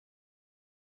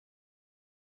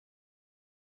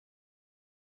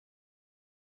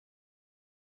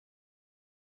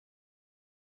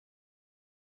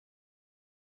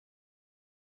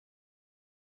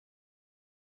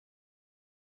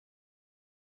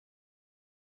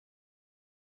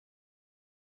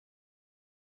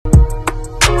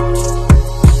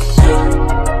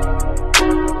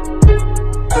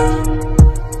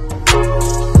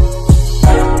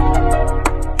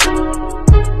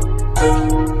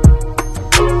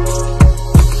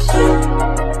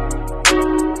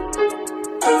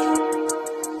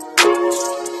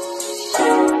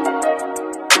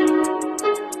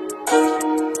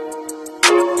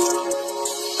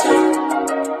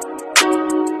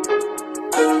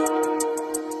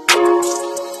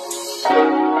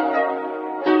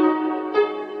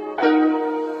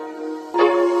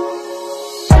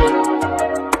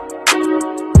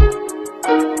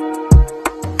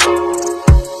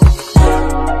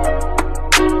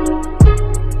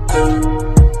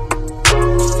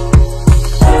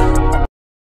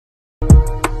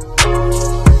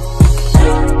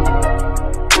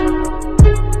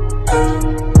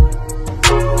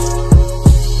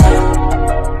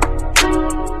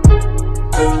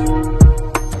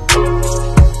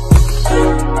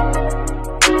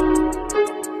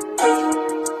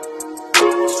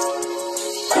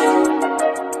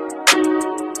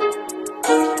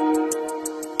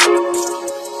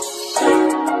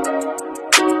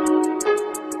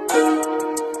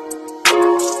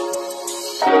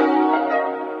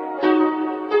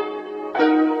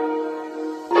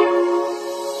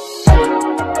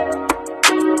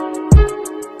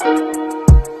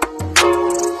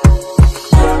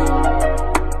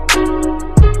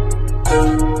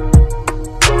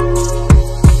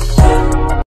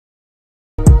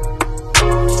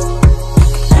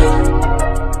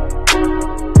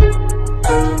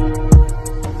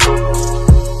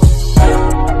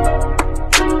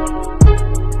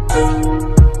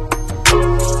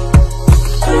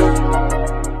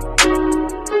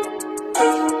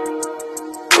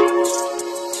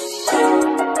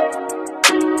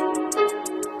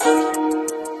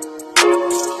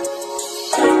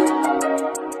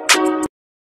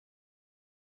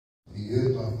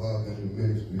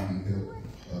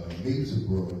Me to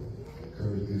grow,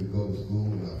 encouraged me to go to school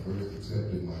when I first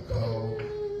accepted my call,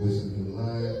 which is in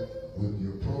line with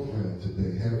your program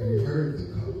today. Have you heard the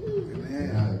call?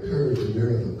 Amen. And I encourage you, there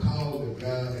is a call that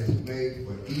God has made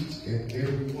for each and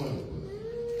every one of us.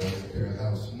 I don't care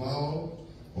how small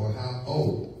or how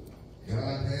old.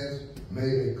 God has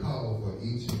made a call for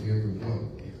each and every one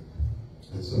of us.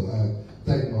 And so I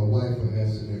thank my wife for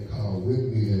answering that call with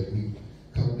me as we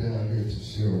come down here to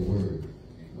share a word.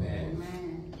 Amen.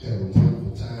 Had a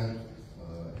wonderful time,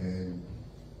 and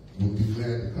we'll be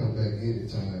glad to come back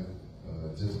anytime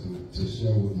just to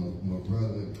share with my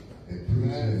brother and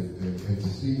preach and to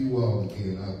see you all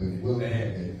again. I've been welcome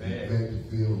and back to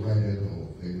feel right at home.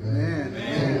 Amen. So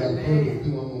without further ado,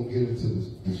 I'm going to get into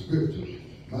the scripture.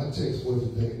 My text for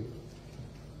today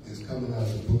is coming out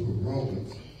of the book of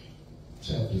Romans,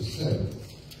 chapter 7.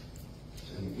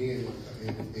 And again,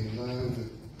 in line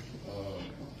with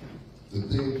the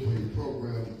thing for your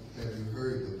program, have you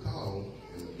heard the call?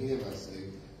 And again, I say,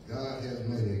 God has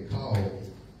made a call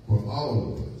for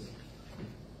all of us.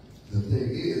 The thing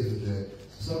is that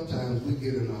sometimes we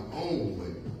get in our own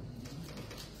way,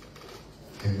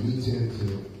 and we tend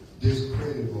to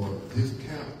discredit or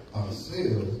discount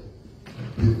ourselves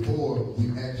before we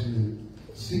actually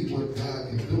see what God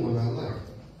can do in our life.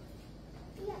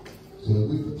 So if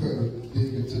we prepare to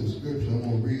dig into the scripture, I'm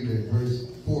going to read at verse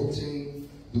 14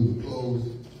 through the close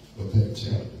of that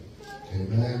chapter.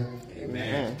 Amen?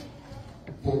 Amen.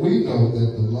 For we know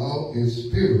that the law is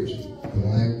spiritual, but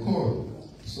I am carnal,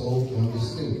 sold under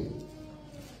sin.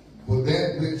 For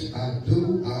that which I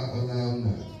do, I allow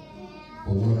not.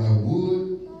 For what I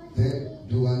would, that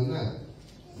do I not.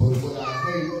 But what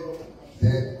I hate,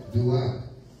 that do I.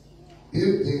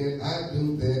 If then I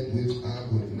do that which I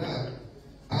would not,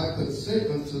 I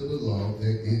consent unto the law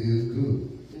that it is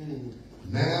good.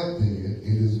 Now then,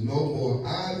 it is no more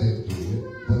I that do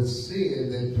it, but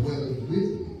sin that dwelleth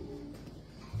with me.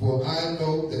 For I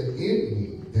know that in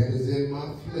me, that is in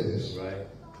my flesh,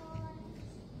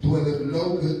 dwelleth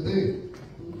no good thing.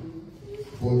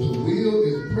 For to will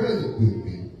is present with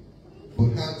me,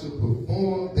 but how to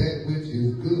perform that which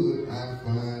is good I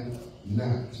find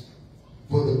not.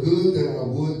 For the good that I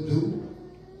would do,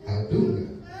 I do not.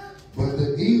 But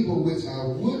the evil which I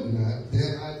would not,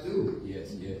 that I do.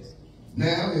 Yes, yes.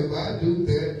 Now, if I do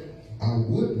that I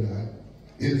would not,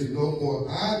 it is no more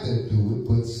I that do it,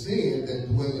 but sin that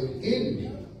dwelleth in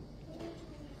me.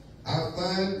 I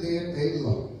find then a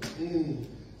law,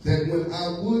 that when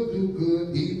I would do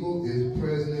good, evil is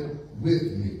present with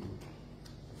me.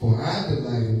 For I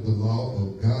delight in the law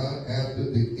of God after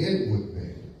the inward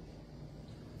man.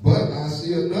 But I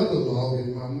see another law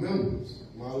in my members,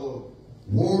 my Lord,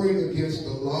 warring against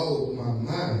the law of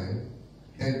my mind,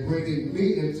 and bringing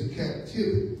me into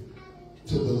captivity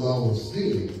to the law of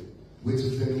sin, which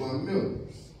is in my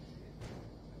members.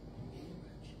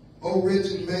 O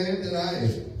wretched man that I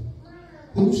am,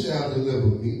 who shall deliver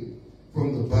me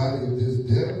from the body of this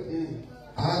death?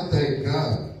 I thank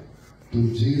God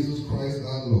through Jesus Christ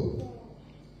our Lord.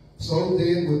 So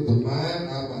then with the mind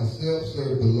I myself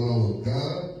serve the law of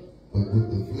God, but with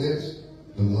the flesh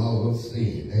the law of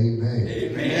sin. Amen.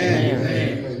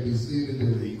 Amen. You may be seated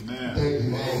and thank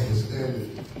you all for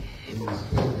standing in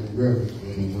respect and reverence for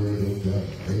the word of God.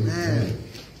 Amen.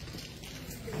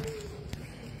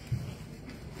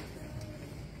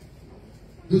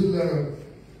 This letter,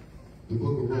 the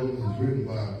book of Romans, is written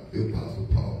by the Apostle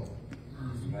Paul.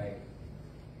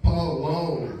 Paul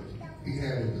longed, he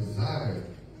had a desire,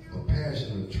 a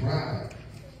passion, a drive.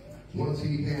 Once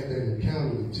he had that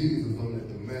encounter with Jesus on the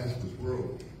Damascus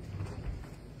road,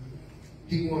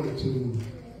 he wanted to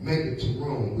make it to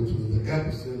Rome, which was the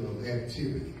epicenter of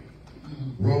activity.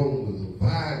 Rome was a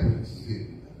vibrant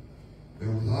city.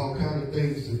 There was all kinds of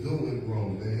things to do in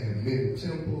Rome. They had many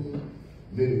temples,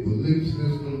 many belief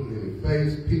systems, many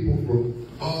faiths. People from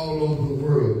all over the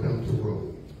world come to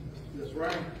Rome. That's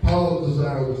right. Paul's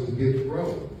desire was to get to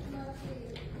Rome.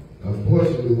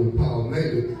 Unfortunately, when Paul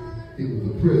made it, he was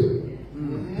a prisoner.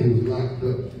 He was locked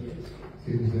up.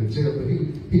 He was in jail. But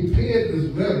he penned this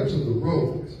letter to the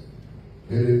Romans.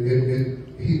 And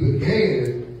he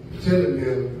began telling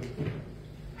them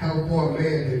how far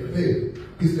man had failed.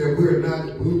 He said, we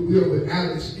are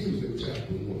without excuse in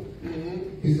chapter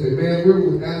 1. He said, man, we're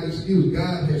without excuse.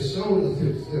 God has shown us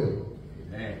himself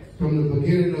from the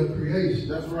beginning of creation.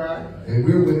 That's right. And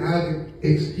we're without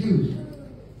excuse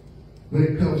when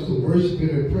it comes to worshiping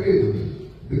and praising him.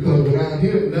 Because without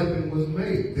him, nothing was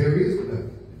made. There is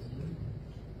nothing.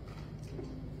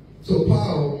 So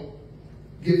Paul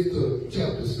gets to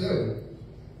chapter 7,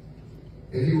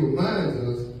 and he reminds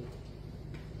us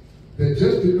that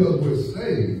just because we're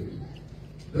saved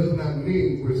does not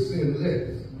mean we're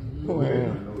sinless.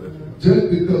 Wow. Just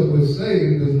because we're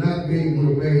saved does not mean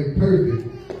we're made perfect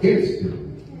instantly.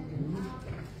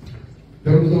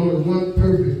 There was only one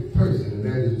perfect person, and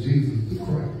that is Jesus the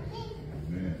Christ.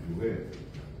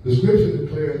 The scripture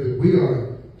declares that we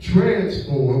are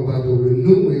transformed by the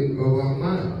renewing of our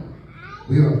mind.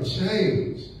 We are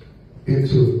changed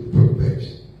into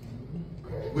perfection,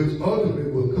 which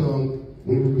ultimately will come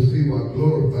when we receive our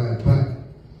glorified body,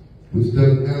 which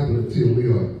doesn't happen until we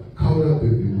are caught up,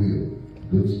 if you will.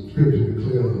 The scripture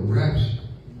declares a rapture,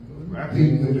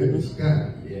 leaving them in the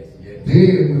sky.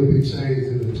 Then we'll be changed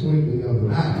in the twinkling of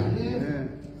an eye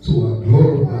to our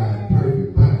glorified,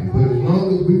 perfect body. But as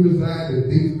long as we reside in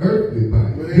these earthly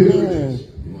bodies,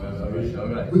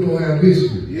 we're going to have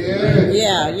issues.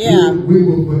 We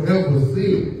will forever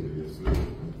sin.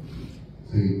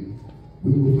 See,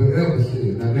 we will forever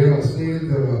sin. Now, there are sins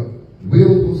that are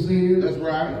willful sins. That's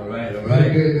right. All right.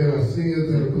 There are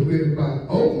sins that are committed by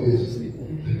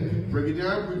omission. Break it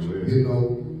down, preacher. You know,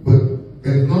 but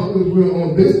as long as we're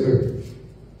on this earth,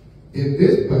 in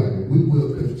this body, we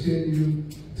will continue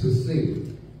to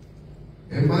sin.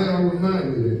 And might I remind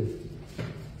you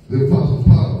that the Apostle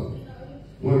Paul,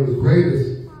 one of the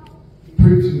greatest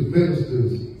preachers,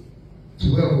 ministers to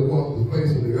ever walk the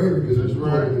face of the earth, is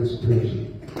recorded in Scripture.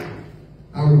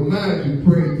 I remind you,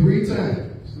 pray 3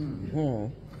 times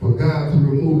for God to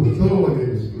remove a thorn in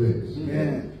his flesh.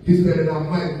 He said that I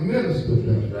might minister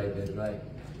them. That's right.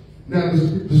 Now,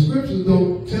 the scriptures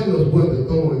don't tell us what the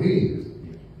thorn is.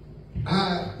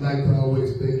 I like to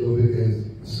always think of it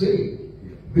as sin.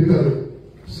 Because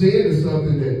sin is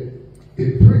something that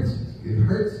it pricks us, it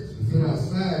hurts us, it's in our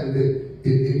side, and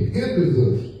it hinders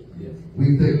us,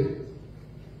 we think,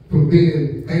 from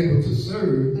being able to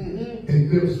serve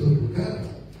and minister for God.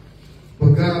 But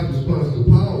God's response to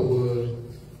Paul was,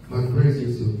 my grace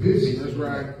is sufficient. That's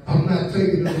right. I'm not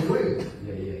taking it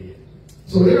away.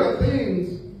 So there are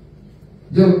things,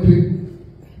 young people,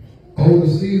 older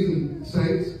seasoned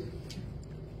saints,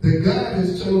 that God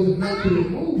has chosen not to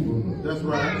remove from us. That's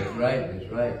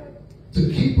right. To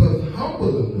keep us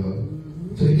humble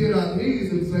enough to get our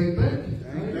knees and say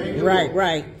thank you.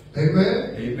 Right.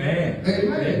 Amen.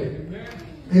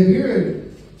 And here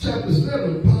in chapter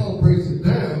 7, Paul breaks it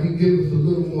down. He gives us a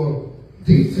little more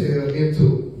detail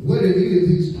into what it is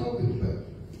he's talking about.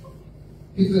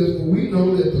 He says, for we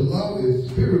know that the law is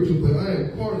spiritual, but I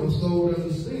am carnal, sold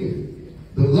under sin.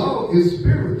 The law is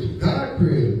spiritual. God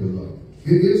created the law.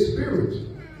 It is spiritual.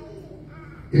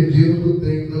 It deals with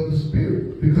things of the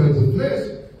spirit, because the flesh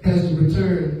has to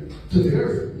return to the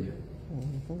earth.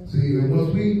 See, and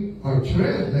once we are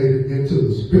translated into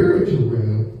the spiritual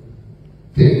realm,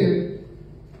 then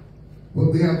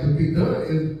what we have to be done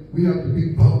is we have to be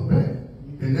bought back.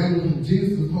 And that was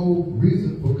Jesus' whole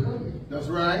reason for coming. That's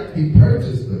right. He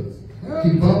purchased us.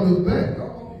 He bought us back.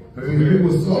 When we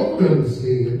were sold under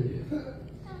sin,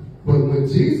 but when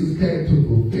Jesus came to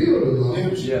fulfill the law,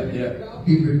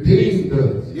 he redeemed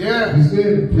us. He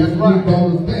said, he bought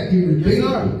us back. He redeemed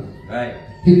us. Right.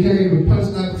 He came and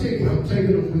punched our ticket. I'm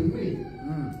taking them with me.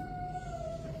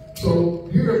 So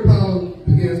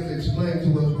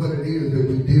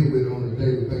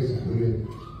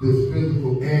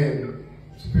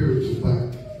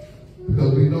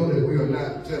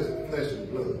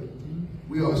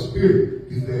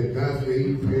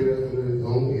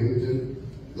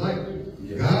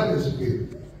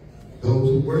Those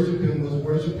who worship him must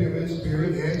worship him in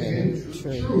spirit and in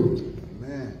truth.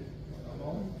 Amen.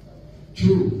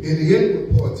 True. In the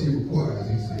inward parts he requires,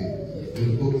 he said. In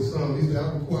the book of Psalms, he said,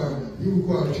 you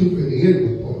require truth in the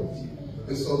inward parts.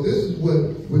 And so this is what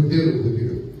we're dealing with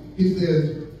here. He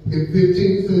says, in 15,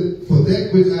 he says, for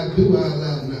that which I do, I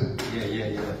allow not.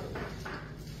 Yeah.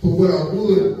 For what I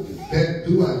would, that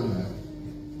do I not.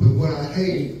 But what I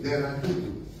hate, that I do.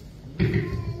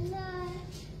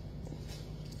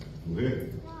 Go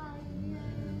ahead.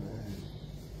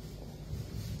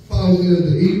 Paul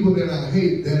says, the evil that I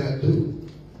hate, that I do.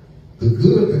 The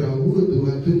good that I would do,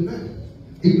 I do not.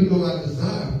 Even though I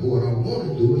desire for it, I want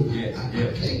to do it, I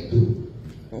can't do it.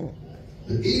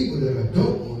 The evil that I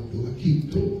don't want to do, I keep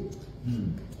doing.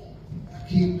 I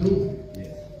keep doing.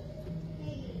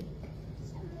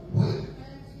 Why?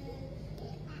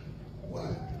 Why?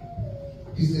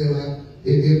 He said,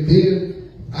 if then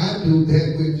I do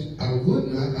that which I would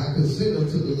not, I consider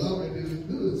to the law that it is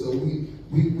good. So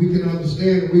we can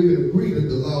understand and we can agree that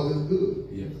the law is good.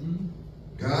 Yes.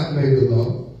 God made the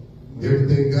law.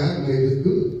 Everything God made is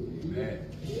good. Amen.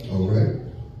 All right.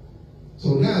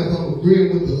 So now if I'm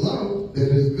agreeing with the law that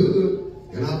is good,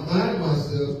 and I find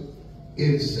myself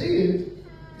in sin,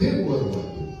 then what do I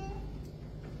do?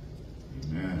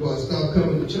 Amen. Do I stop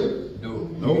coming to church? No.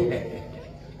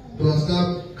 Do I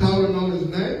stop calling on his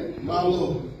name? My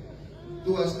Lord.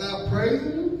 Do I stop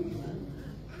praising him?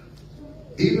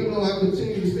 Even though I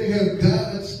continue to sin, has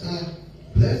God stopped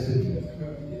blessing me?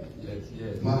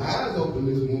 Yes. My eyes open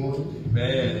this morning.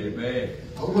 Amen.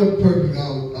 I wasn't perfect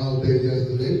all day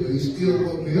yesterday, but he still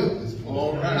woke me up this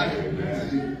morning. All right.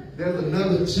 See, there's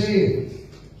another chance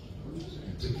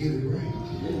to get it right.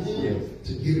 Yes.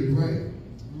 To get it right.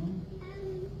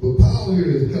 But Paul here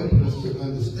is helping us to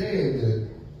understand that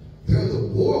there's a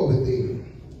war within.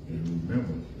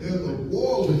 Remember. There's a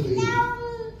war within.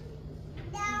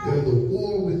 There's a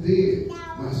war within.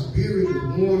 My spirit is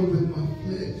warring with my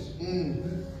flesh.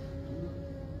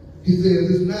 He says,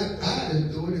 it's not I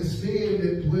that's doing it, it's sin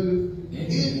that dwelleth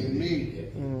in me.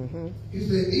 He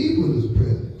said, evil is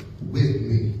present with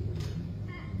me.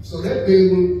 So that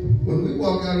means when we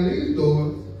walk out of these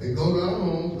doors and go to our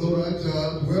homes, go to our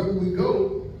jobs, wherever we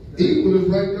go, evil is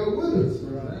right there with us.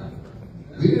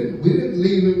 We didn't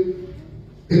leave him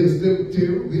in the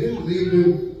cemetery. We didn't leave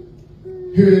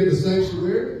him here in the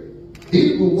sanctuary.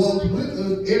 Evil walks with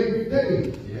us every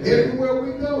day, everywhere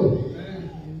we go.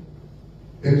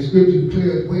 And the scripture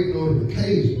declares waiting on an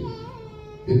occasion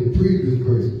in the previous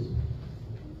verses.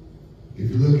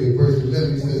 If you look at verse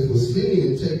 11, he says, for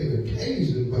sin taking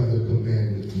occasion by the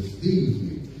commandment deceived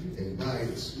me, and by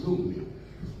it slew me.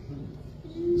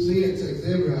 Sin takes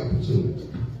every opportunity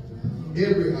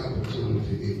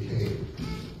it can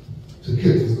to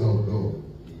catch us off guard.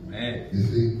 Amen. You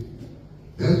see,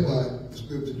 that's why the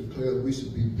scripture declares we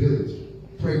should be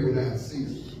vigilant, pray without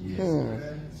ceasing.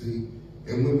 Yes. See,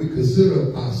 and when we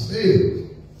consider ourselves,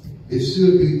 it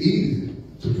should be easy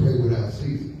to pray without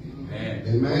ceasing. Amen.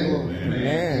 Amen.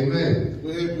 Amen. Go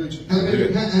ahead, preacher. How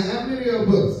many of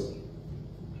us?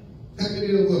 How many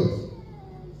of us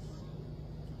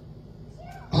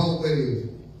always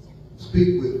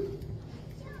speak with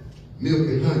milk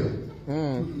and honey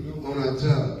on our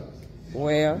job?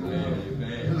 Well,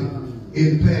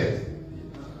 in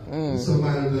passing,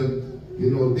 somebody that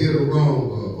did it wrong,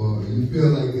 or you feel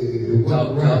like it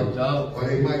wasn't right, or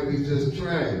they might be just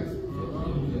trying.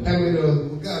 How many of us?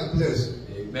 God bless you.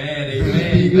 Amen.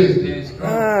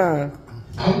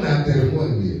 I'm not that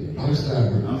one yet. I'm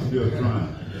sorry. I'm still trying.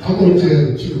 I'm gonna tell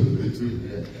the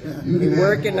truth. You can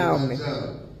working on me.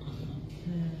 Job.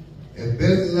 As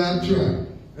best as I try,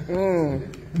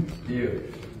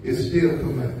 it's still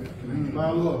coming out. My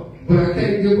Lord. But I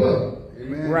can't give up.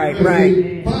 Amen.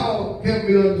 Right. Paul helped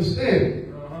me understand.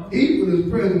 Evil is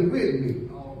present with me.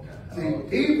 See,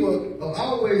 evil will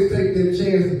always take that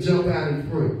chance to jump out in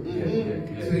front.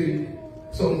 See,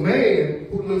 so man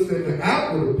who looks at the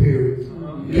outward appearance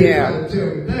can try to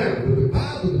tear me down. But the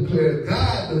Bible declares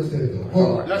God looks at the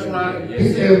heart. That's right. He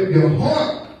said, if your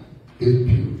heart is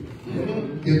pure,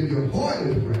 if your heart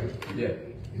is right,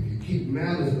 if you keep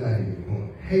malice out of your heart,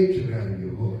 hatred out of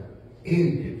your heart,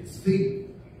 envy, deceit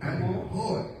out of your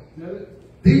heart,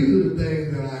 these are the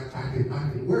things that I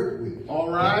can work with. All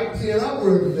right. See, in our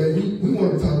work today, we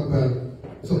want to talk about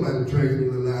somebody drinking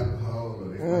a little alcohol, or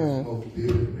they might smoke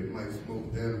this, or they might smoke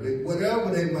that, whatever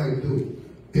they might do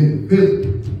in the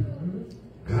physical.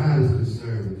 God is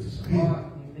concerned with the spirit.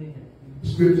 The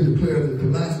scripture declares in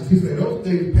Colossians, he said, those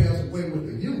things pass away with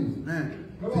the youth.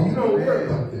 So you don't worry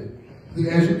about that. See,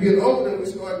 as you get older, we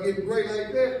start getting gray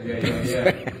like that.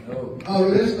 All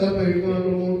of this stuff ain't going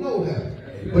on no how.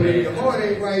 But if your heart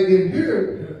ain't right in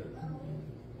here,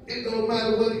 it don't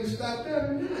matter whether you stop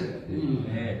there or not.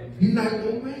 You're not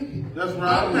going to make it. That's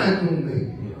right. I'm not going to make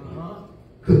it.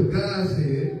 Because God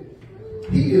said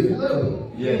he is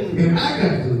love. Yes. And I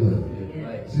got to love.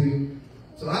 Right. See?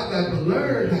 So I got to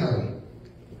learn how to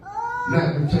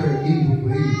not return evil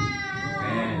for evil.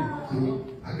 See?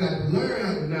 I got to learn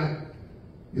how to not,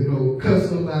 cuss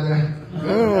somebody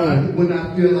out when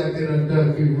I feel like they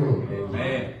done me wrong.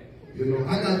 Amen.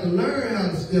 I got to learn how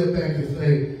to step back and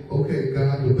say, okay,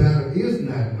 God, the battle is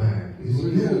not mine. It's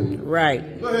yours.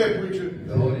 Right. Go ahead, preacher.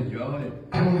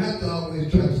 I don't have to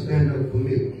always try to stand up for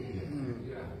me.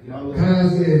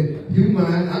 God said, you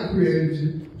mine, I created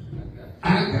you.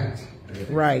 I got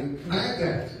you. Right. I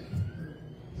got you.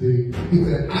 See, he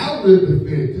said, I will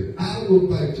defend you. I will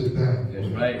fight your battle. That's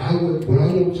right. What I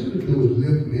want you to do is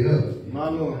lift me up. My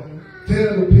Lord.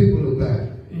 Tell the people about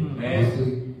it. Amen.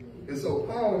 See? And so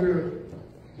Paul here,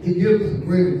 he gives us a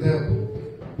great example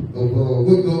of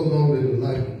what goes on in the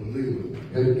life of believers.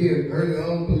 And again, early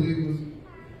on believers,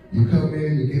 you come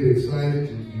in, you get excited,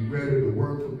 you're ready to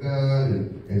work for God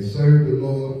and serve the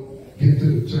Lord, get to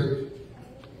the church.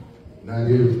 Not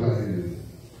everybody is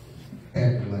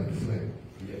acting like the same.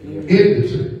 In the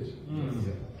church.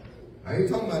 I ain't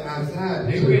talking about outside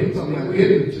the church, I'm talking about in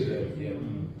the church.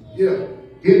 Yeah,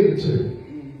 in the church.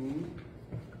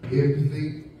 Empty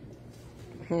seat.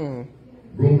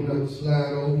 Room enough to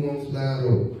slide over, won't slide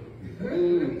over.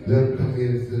 Let them come in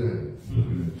and sit down.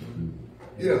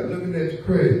 Yeah, looking at you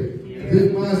crazy. This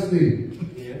is my seat.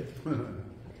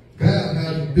 God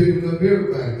has it big enough,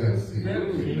 everybody got a seat.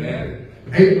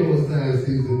 Ain't no assigned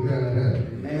seats that God has.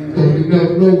 So you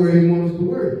never know where he wants us to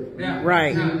work.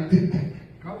 Right.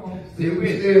 If we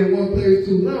stay in one place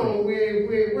too long, we ain't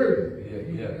working.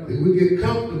 If we get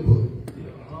comfortable.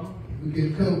 We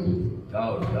get comfortable.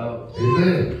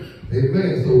 Amen.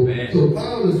 Amen. So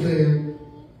Paul is saying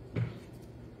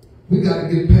we got to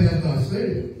get past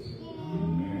ourselves.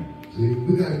 See,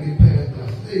 we got to get past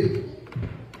ourselves.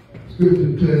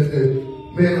 Scripture tells that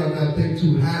man ought not think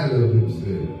too highly of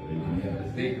himself.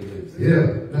 Yeah,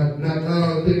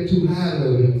 not think too highly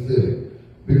of himself.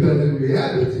 Because in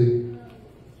reality,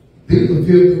 these are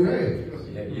filthy rags.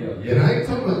 And I ain't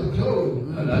talking about the clothes.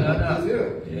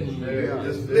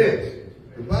 It's flesh.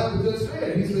 The Bible just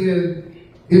said, he said,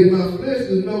 in my flesh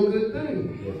is no good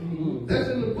thing. That's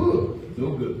in the book. No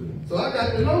good. So I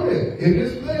got to know that. In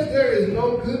this flesh there is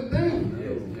no good thing.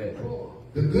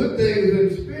 The good thing is in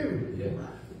the spirit.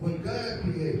 What God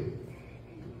created.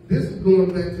 This is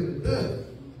going back to the dust.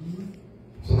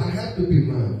 So I have to be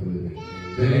mindful of that.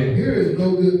 That here is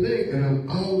no good thing, and I'm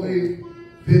always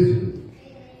vigilant.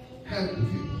 Have to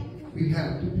be. We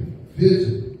have to be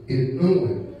vigilant in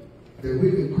knowing that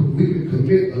we can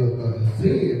commit a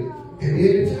sin at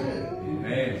any time.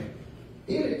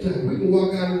 Anytime. We can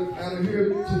walk out of here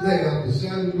today after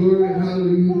shouting glory and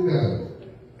hallelujah to God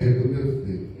and commit a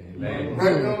sin.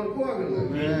 Right down the parking lot.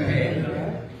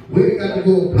 We ain't got to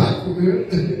go a block from here.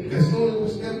 As soon as we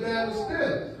step down the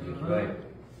steps.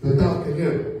 The thought can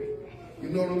enter. You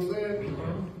know what I'm saying?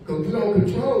 Because we don't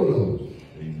control those.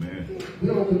 We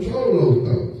don't control those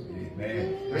thoughts.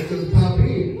 They just pop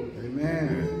in.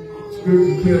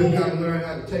 Scripture tells you got to learn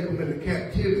how to take them into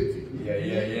captivity.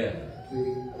 See?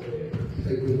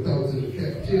 Take them thoughts into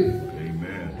captivity.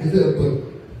 He said, but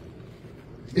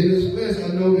in this flesh I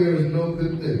know there is no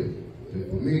good thing. And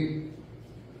for me,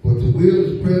 but the will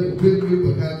is present with me,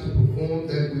 but how to perform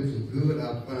that which is good I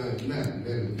find not. And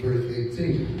that is verse 18.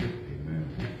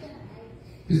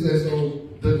 He said, so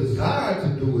the desire to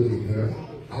do it is there.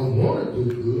 I want to do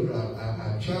good.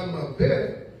 I try my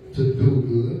best to do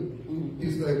good. He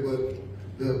said, but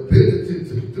the ability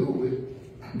to do it,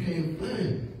 I can't find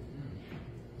it.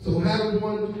 So how does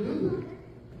one do good?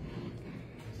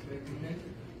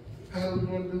 How does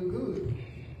one do good?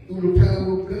 Through the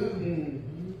power of God.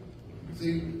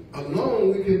 See, alone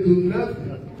we can do nothing.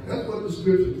 That's what the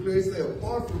scripture says.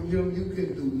 Apart from him, you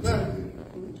can do nothing.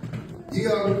 Ye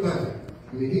are the vine.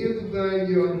 I mean, he is the vine,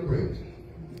 ye are the branch.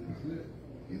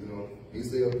 He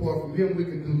said, apart from him, we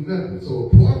can do nothing. So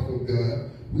apart from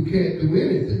God, we can't do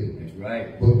anything.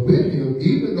 But with him,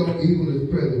 even though evil is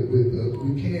present with us,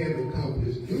 we can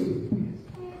accomplish good.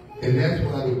 And that's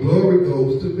why the glory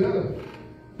goes to God.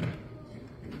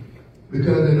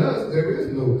 Because in us, there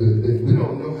is no good thing. We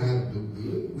don't know how to do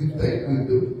good. We think we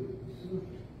do.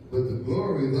 But the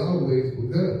glory is always for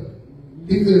God.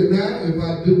 He says, now if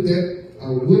I do that, I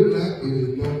would not. It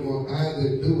is no more I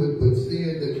that do it, but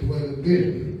sin that dwelleth in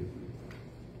me.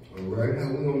 All right, how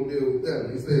we going to deal with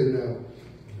that? He said, now,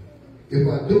 if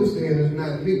I do sin, it's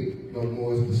not me no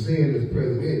more. It's the sin that's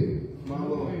present in me.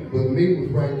 But me was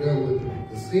right there with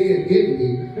the sin in me,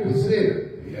 the sinner.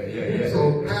 So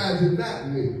how is it not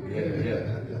me?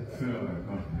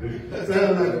 That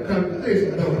sounds like a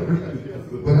contradiction, don't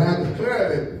it? But I declare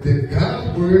that God's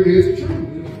word is true.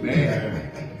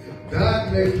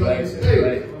 God makes no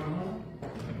mistake.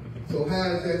 So how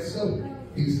is that so?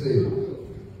 He said,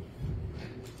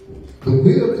 the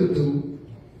will to do,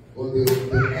 or the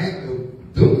act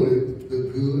of doing the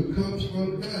good comes from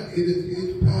God. It is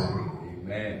his power.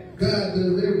 God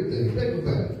does everything. Think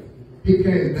about it. He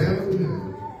came down from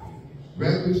heaven,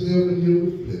 wrapped himself in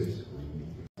human flesh.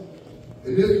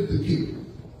 And this is the key.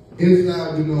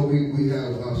 Inside we know we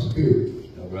have our spirit.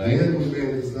 The inward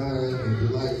man desires and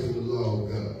delights in the law of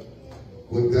God.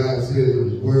 What God says in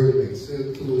his word makes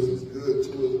sense to us, it's good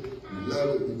to us, we love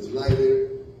it, we delight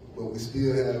it, but we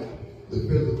still have the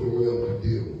physical realm to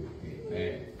deal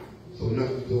with. So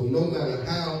no matter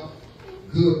how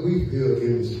good we feel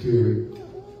in the spirit,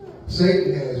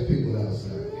 Satan has people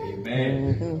outside.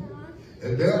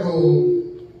 And their whole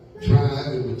drive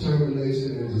and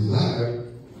determination and desire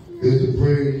is to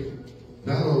bring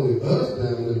not only us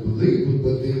down as believers,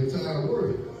 but the entire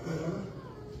world.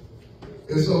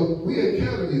 And so we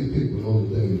encounter these people on a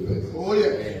daily basis. Oh,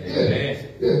 yeah.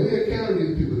 Yeah, we encounter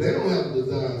these people. They don't have a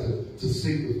desire to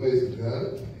seek the face of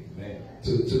God,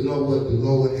 to know what the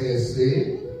Lord has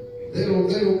said. They don't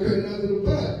care nothing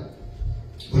about it.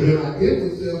 But in our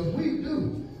inward selves, we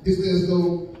do. It says,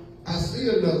 though I see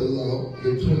another law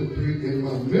in 23 in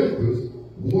my members,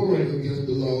 warring against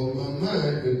the law of my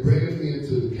mind and bringing me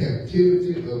into the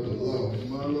captivity of the law,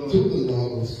 to the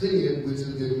law of sin which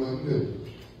is in my members.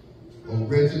 O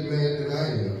wretched man that I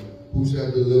am, who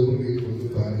shall deliver me from the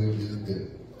body of this death?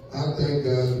 I thank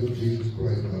God through Jesus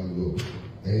Christ our Lord.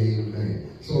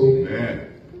 Amen. So,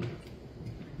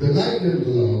 delighting in the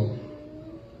law,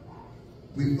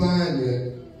 we find that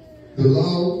the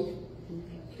law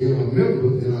in our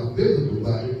members, in our physical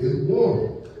body, is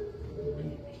warring.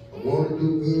 I want to do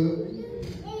good,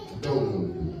 I don't want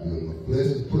to do good. My flesh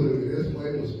is pulling me this way,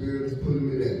 my spirit is pulling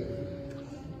me that way.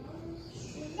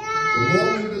 The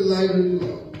more we delight in the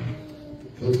law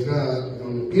of God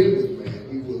on the inward man,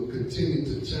 he will continue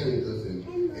to change us and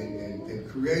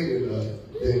create in us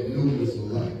that newness of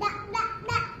life.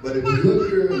 But if you look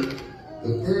here in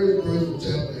the first verse of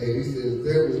chapter 8, he says,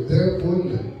 there is therefore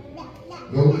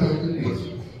no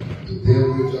condemnation to them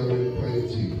which are in Christ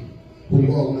Jesus, who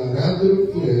walk not after the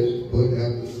flesh, but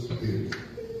after the Spirit.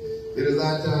 It is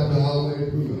our job to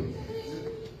always remember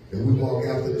that we walk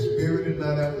after the Spirit and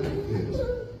not after the flesh.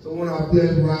 So when our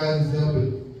flesh rises up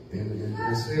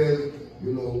and says,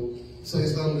 you know, say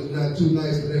something that's not too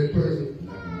nice to that person,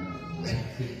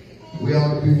 we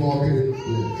ought to be walking in the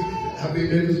flesh. I mean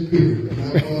in the Spirit,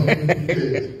 not walking in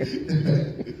the flesh.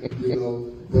 You know,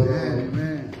 but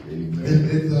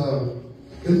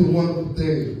it's a wonderful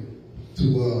thing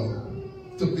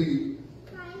to be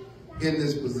in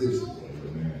this position.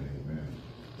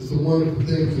 It's a wonderful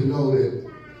thing to know that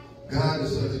God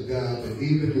is such a God that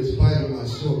even in spite of my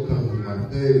shortcomings, my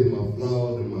failures, my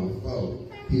flaws, and my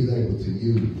faults, he's able to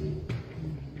use me.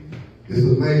 It's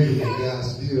amazing that God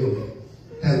still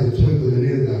has a twinkle in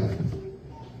his eye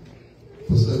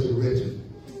for such a wretched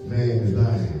man as I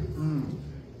am.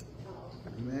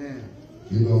 Amen.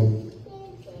 You know,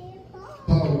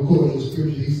 Paul recording the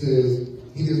scripture, he says,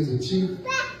 he is the chief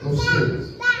of sinners.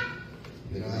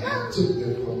 You know, I took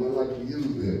that from him. I like to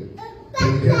use that. But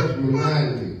it helps remind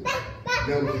me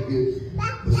never to get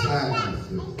beside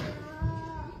myself.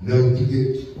 Never to get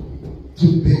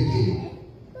too big headed.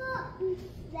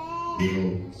 You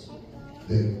know,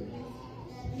 that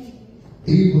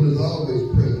evil is always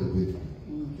present with me.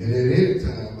 And at any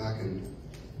time I can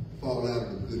fall out of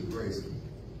the good grace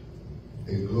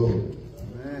and glory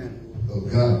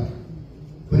of God.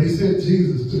 But he sent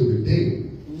Jesus to redeem.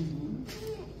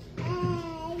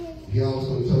 He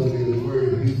also told me in the word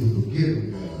that he's a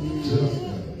forgiving God, just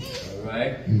God. All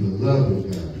right. He's a loving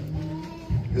God.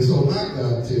 And so my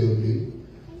God tells me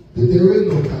that there is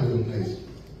no condemnation.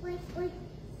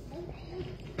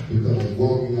 Because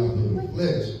walking out of the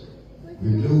flesh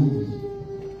renews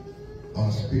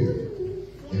our spirit.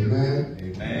 Amen?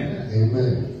 Amen.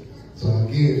 Amen. So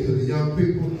again, to the young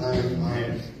people, I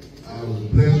was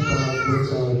blessed by what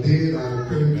y'all did. I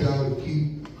encourage y'all to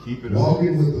keep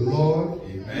walking with the Lord.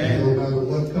 Amen. No matter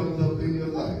what comes up in your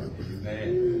life.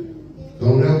 Amen.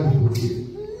 Don't ever forget.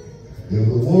 There's a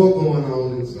war going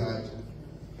on inside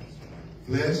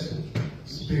you. Flesh,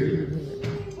 spirit.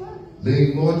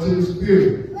 Lean more to the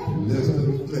spirit, less to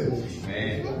the flesh.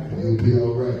 Amen. You'll be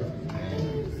all right.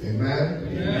 Amen.